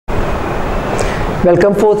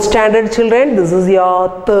Welcome 4th standard children. This is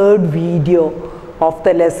your third video of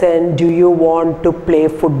the lesson. Do you want to play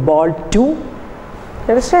football too?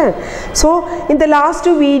 Understand? So in the last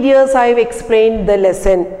two videos I have explained the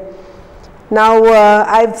lesson. Now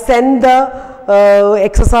I've sent the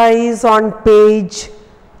exercise on page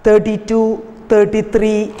 32,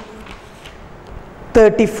 33,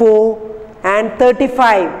 34 and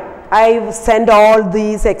 35. I've sent all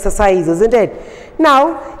these exercises, isn't it?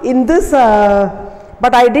 Now in this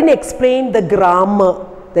but I didn't explain the grammar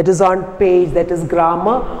that is on page, that is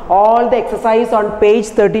grammar. All the exercise on page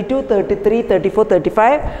 32, 33, 34,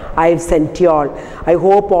 35 I have sent you all. I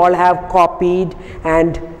hope all have copied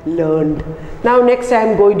and learned. Now next I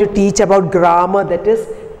am going to teach about grammar, that is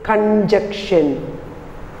conjunction.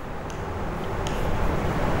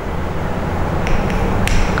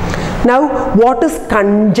 Now what is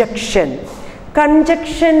conjunction?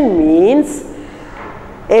 Conjunction means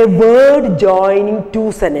a word joining two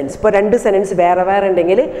sentences. Now, two sentences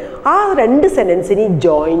two sentences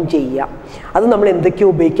join cheya. That's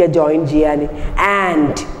why join cheya.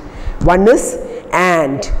 And one is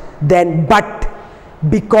and, then but,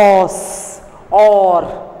 because, or.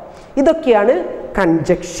 This is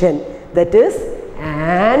conjunction. That is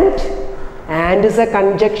and is a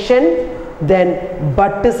conjunction, then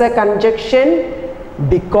but is a conjunction,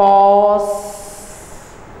 because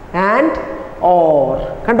and or.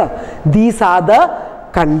 These are the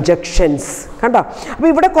conjunctions. We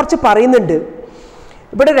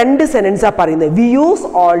use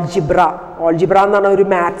algebra. Algebra is a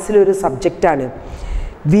maths subject.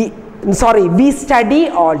 We study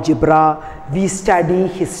algebra, we study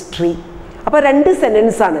history. So, two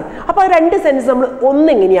sentences.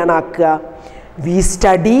 We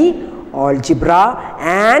study algebra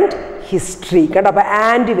and history.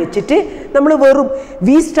 And we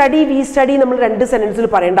study we two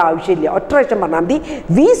sentences.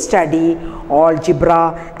 We study algebra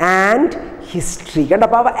and history. And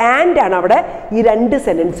these two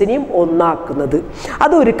sentences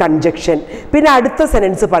that's a conjunction. Then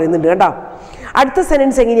sentence അടുത്ത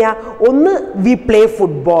sentence എങ്ങനെയാ? ഒന്ന് we play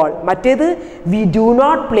football, മറ്റേത് we do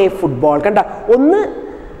not play football. കണ്ട, ഒന്ന്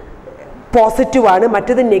positive ആണ്,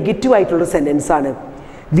 മറ്റേത് negative ആയിട്ടുള്ള sentence ആണ്.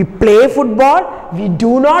 We play football, we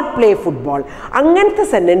do not play football. അങ്ങനത്തെ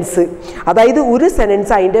സെന്റൻസ്, അതായത് ഒരു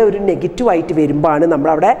സെന്റൻസ് അതിൻ്റെ ഒരു നെഗറ്റീവ് ആയിട്ട് വരുമ്പോഴാണ് നമ്മൾ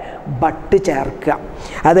അവിടെ ബട്ട് ചേർക്കുക.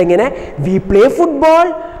 അതെങ്ങനെ? We play football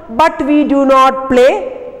but we do not play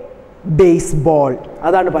baseball.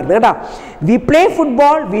 അതാണ് പറഞ്ഞത് കേട്ടോ. We play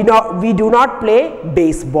football, we do not play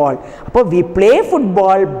baseball. അപ്പോൾ we play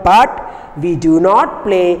football but we do not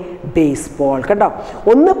play baseball. കണ്ടോ,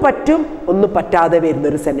 ഒന്ന് പറ്റും ഒന്ന് പറ്റാതെ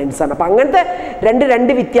വരുന്നൊരു സെൻറ്റൻസ് ആണ്. അപ്പം അങ്ങനത്തെ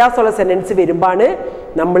രണ്ട് വ്യത്യാസമുള്ള സെൻറ്റൻസ് വരുമ്പോഴാണ്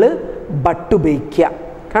നമ്മൾ ബട്ട് ഉപയോഗിക്കുക.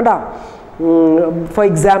 കണ്ടോ, for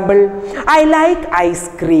example I like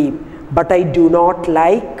ice cream but I do not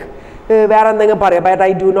like, വേറെ എന്തെങ്കിലും പറയാം, but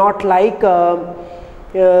I do not like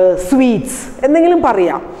sweets എന്തെങ്കിലും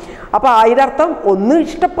പറയാം. അപ്പോൾ അതിൻ്റെ അർത്ഥം ഒന്ന്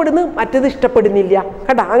ഇഷ്ടപ്പെടുന്നു മറ്റേത് ഇഷ്ടപ്പെടുന്നില്ല.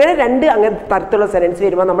 കേട്ടോ, അങ്ങനെ അങ്ങനെ തരത്തിലുള്ള സെൻറ്റൻസ്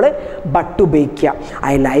വരുമ്പോൾ നമ്മൾ ബട്ട് ഉപയോഗിക്കുക.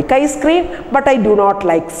 I like ice cream but I do not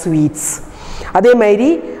like sweets.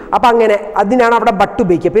 അതേമാതിരി അപ്പം അങ്ങനെ അതിനാണ് അവിടെ ബട്ട്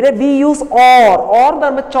ഉപയോഗിക്കുക. പിന്നെ വി യൂസ് ഓർ എന്ന്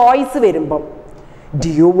പറയുമ്പോൾ ചോയ്സ് വരുമ്പം do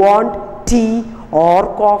you want tea or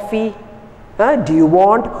coffee, do you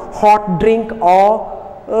want hot drink or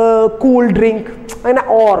cool drink, അങ്ങനെ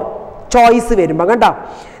ഓർ ചോയ്സ് വരുമ്പോൾ കണ്ടോ.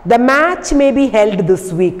 The match may be held this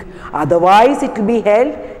week, otherwise it will be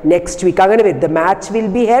held next week. അങ്ങനെ വരും. The match will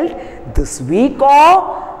be held this week or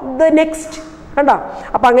the next. കണ്ടോ,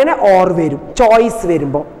 അപ്പം അങ്ങനെ or വരും choice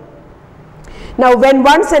വരുമ്പോൾ. Now when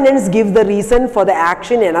one sentence gives the reason for the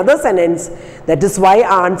action in another sentence, that is why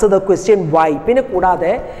answer the question why. പിന്നെ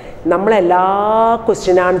കൂടാതെ നമ്മളെല്ലാ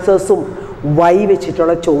question ആൻസേഴ്സും Y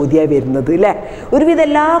വെച്ചിട്ടുള്ള ചോദ്യമായി വരുന്നത് അല്ലേ. ഒരുവിധം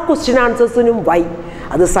എല്ലാ ക്വസ്റ്റ്യൻ ആൻസേഴ്സിനും വൈ.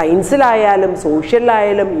 അത് സയൻസിലായാലും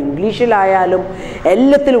സോഷ്യലിലായാലും ഇംഗ്ലീഷിലായാലും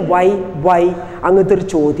എല്ലാത്തിലും വൈ അങ്ങനത്തെ ഒരു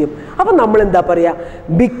ചോദ്യം. അപ്പം നമ്മൾ എന്താ പറയുക?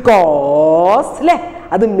 ബിക്കോസ് അല്ലേ.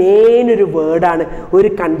 അത് മെയിൻ ഒരു വേർഡാണ്, ഒരു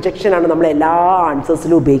കൺജക്ഷനാണ് നമ്മൾ എല്ലാ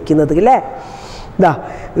ആൻസേഴ്സിലും ഉപയോഗിക്കുന്നത് അല്ലേ.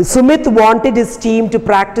 Sumit wanted his team to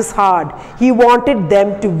practice hard. He wanted them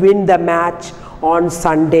to win the match on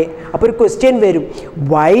Sunday. അപ്പോൾ ഒരു ക്വസ്റ്റ്യൻ വരും,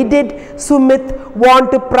 why did Sumit want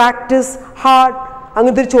to practice hard?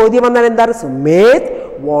 അങ്ങനത്തെ ഒരു ചോദ്യം വന്നാൽ എന്താണ്? Sumit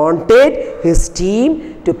wanted his team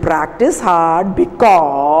to practice hard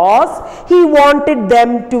because he wanted them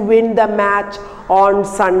to win the match on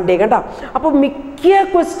Sunday. കണ്ടോ, അപ്പോൾ മിക്ക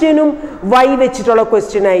ക്വസ്റ്റ്യനും വൈ വെച്ചിട്ടുള്ള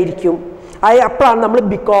ക്വസ്റ്റ്യൻ ആയിരിക്കും. അപ്പോഴാണ് നമ്മൾ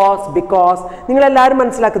ബിക്കോസ് നിങ്ങളെല്ലാവരും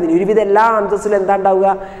മനസ്സിലാക്കുന്നില്ല, ഒരുവിധം എല്ലാ ആൻസേഴ്സിലും എന്താ ഉണ്ടാവുക?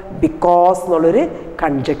 ബിക്കോസ് എന്നുള്ളൊരു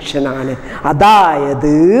കൺജക്ഷനാണ്.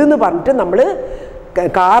 അതായത് എന്ന് പറഞ്ഞിട്ട് നമ്മൾ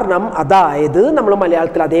കാരണം അതായത് നമ്മൾ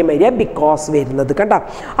മലയാളത്തിൽ അതേമാതിരി ബിക്കോസ് വരുന്നത് കണ്ട.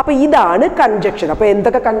 അപ്പോൾ ഇതാണ് കൺജക്ഷൻ. അപ്പോൾ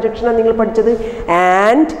എന്തൊക്കെ കൺജക്ഷനാണ് നിങ്ങൾ പഠിച്ചത്?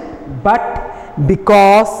 And, but,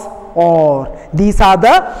 because, or. These are the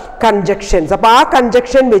കൺജക്ഷൻസ്. അപ്പോൾ ആ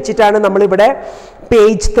കൺജക്ഷൻ വെച്ചിട്ടാണ് നമ്മളിവിടെ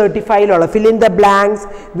page 35 fill in the blanks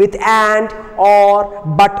with and, or,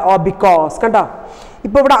 but, or, because. കണ്ടോ?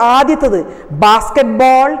 ഇപ്പോൾ ഇവിടെ ആദ്യത്തത്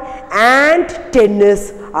basketball and tennis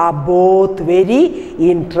are both very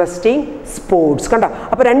interesting sports. കണ്ടോ?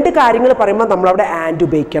 അപ്പോൾ രണ്ട് കാര്യങ്ങൾ പറയുമ്പോൾ നമ്മളവിടെ ആൻഡ്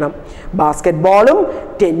ഉപയോഗിക്കണം. ബാസ്കറ്റ്ബോളും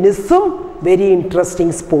ടെന്നീസും very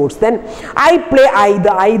interesting sports. Then I play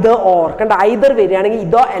either or. കണ്ടോ? ഐദർ വരികയാണെങ്കിൽ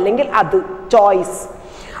ഇതോ അല്ലെങ്കിൽ അത്, choice.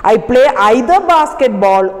 I play either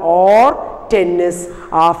basketball or tennis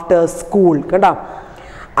after school. കണ്ടോ?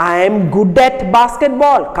 I M good at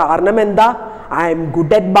basketball. കാരണം എന്താ? I am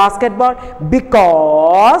good at basketball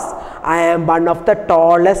because I am one of the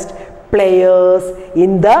tallest players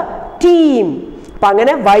in the team. അപ്പം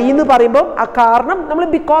അങ്ങനെ Y എന്ന് പറയുമ്പോൾ ആ കാരണം നമ്മൾ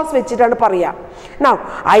ബിക്കോസ് വെച്ചിട്ടാണ് പറയുക. Now,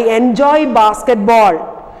 I enjoy basketball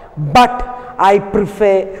but I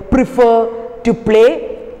prefer to play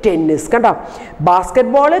tennis. കണ്ടോ?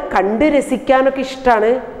 ബാസ്കറ്റ്ബോൾ കണ്ട് രസിക്കാനൊക്കെ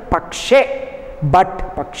ഇഷ്ടമാണ്,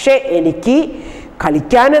 പക്ഷേ എനിക്ക്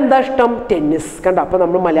കളിക്കാൻ എന്താ ഇഷ്ടം? ടെന്നീസ്. കണ്ടോ? അപ്പോൾ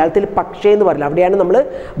നമ്മൾ മലയാളത്തിൽ പക്ഷേ എന്ന് പറയില്ല, അവിടെയാണ് നമ്മൾ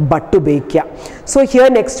ബട്ട് ഉപയോഗിക്കുക. So here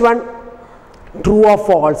next one, true or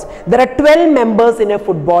false. There are 12 members in a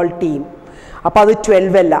football team. അപ്പോൾ അത്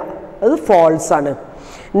 12 അല്ല, അത് ഫോൾസ് ആണ്.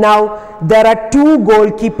 Now there are 2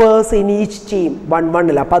 goalkeepers in each team.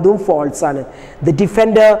 1 അല്ല, അപ്പോൾ അതും ഫോൾസ് ആണ്. The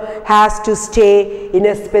defender has to stay in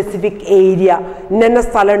a specific area. ഇന്ന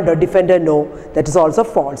സ്ഥലമുണ്ടോ defender? No, that is also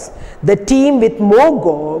false. The team with more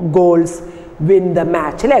goals win the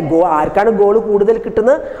match. അല്ലേ? ആർക്കാണ് goal കൂടുതൽ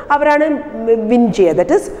കിട്ടുന്നത് അവരാണ് വിൻ ചെയ്യുക.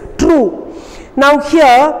 That is true. Now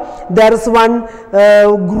here there is one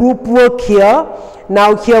group work here. Now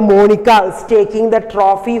here Monica is taking the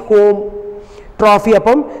trophy home. Trophy.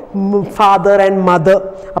 അപ്പം father and mother.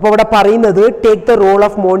 അപ്പോൾ ഇവിടെ പറയുന്നത് take the role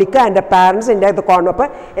of Monica and the parents in the അപ്പോൾ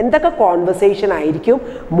എന്തൊക്കെ conversation ആയിരിക്കും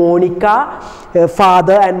Monica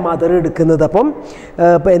father and mother എടുക്കുന്നത്? അപ്പം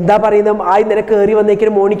എന്താ പറയുന്നത്? ഇന്നലെ കയറി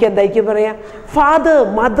വന്നേക്കും മോണിക്ക എന്തായിരിക്കും പറയാ? Father,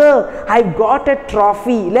 mother, I got A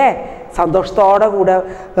trophy. അല്ലേ? സന്തോഷത്തോടെ കൂടെ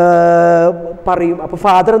പറയും. അപ്പോൾ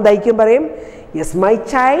ഫാദർ എന്തായിരിക്കും പറയും? Yes my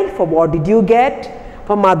child, four what did you get?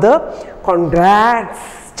 അപ്പോൾ മദർ, കോൺഗ്രാറ്റ്സ്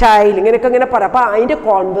ചൈൽഡ്. ഇങ്ങനെയൊക്കെ ഇങ്ങനെ പറയാം. അപ്പോൾ അതിൻ്റെ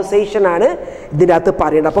കോൺവെർസേഷനാണ് ഇതിൻ്റെ അകത്ത്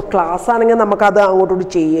പറയുന്നത്. അപ്പോൾ ക്ലാസ് ആണെങ്കിൽ നമുക്കത് അങ്ങോട്ടോട്ട്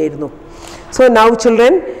ചെയ്യായിരുന്നു. So now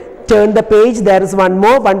children, turn the page. There is one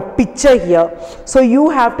picture here. So you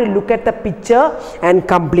have to look at the picture and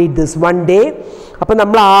complete this one day. അപ്പോൾ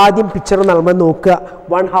നമ്മൾ ആദ്യം പിക്ചർ നമ്മൾ നോക്കുക.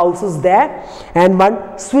 One house is there and one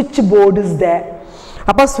switch board is there.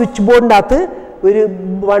 അപ്പോൾ switch ബോർഡിൻ്റെ അകത്ത്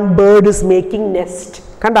one bird is making nest.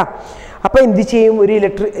 കണ്ട? അപ്പോൾ എന്ത് ചെയ്യും? ഒരു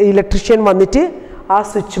ഇലക്ട്രീഷ്യൻ വന്നിട്ട് ആ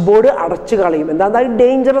സ്വിച്ച് ബോർഡ് അടച്ചു കളയും. എന്താ?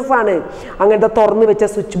 ഡേഞ്ചറസ് ആണ് അങ്ങനത്തെ തുറന്ന് വെച്ച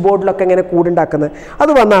സ്വിച്ച് ബോർഡിലൊക്കെ ഇങ്ങനെ കൂടുണ്ടാക്കുന്നത്.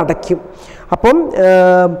 അത് വന്ന് അടയ്ക്കും. അപ്പം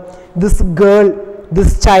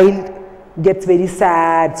this child gets very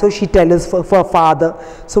sad, so she tells her father.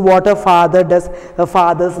 So what her father does, her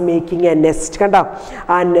father's making a nest. Kanda?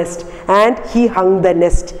 A nest, and he hung the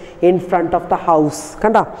nest in front of the house.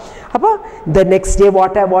 Kanda? Appa the next day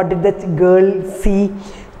what did that girl see?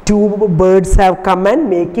 2 birds have come and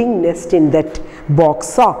making nest in that box,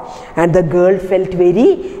 and the girl felt very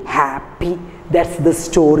happy. That's the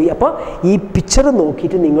story. അപ്പോൾ ഈ picture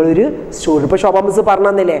നോക്കിയിട്ട് നിങ്ങളൊരു story ഇപ്പോൾ ശോഭ miss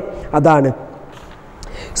പറഞ്ഞല്ലേ അതാണ്.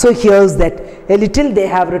 So here's that. A little they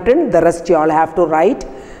have written, the rest you all have to write.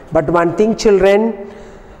 But one thing children,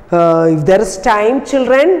 if there is time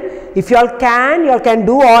children, if you all can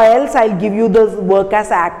do, or else I'll give you the work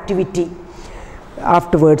as activity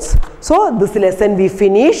afterwards. So this lesson we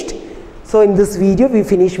finished. So in this video we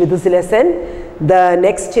finished with this lesson. The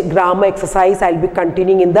next grammar exercise I'll be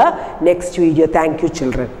continuing in the next video. Thank you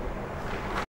children.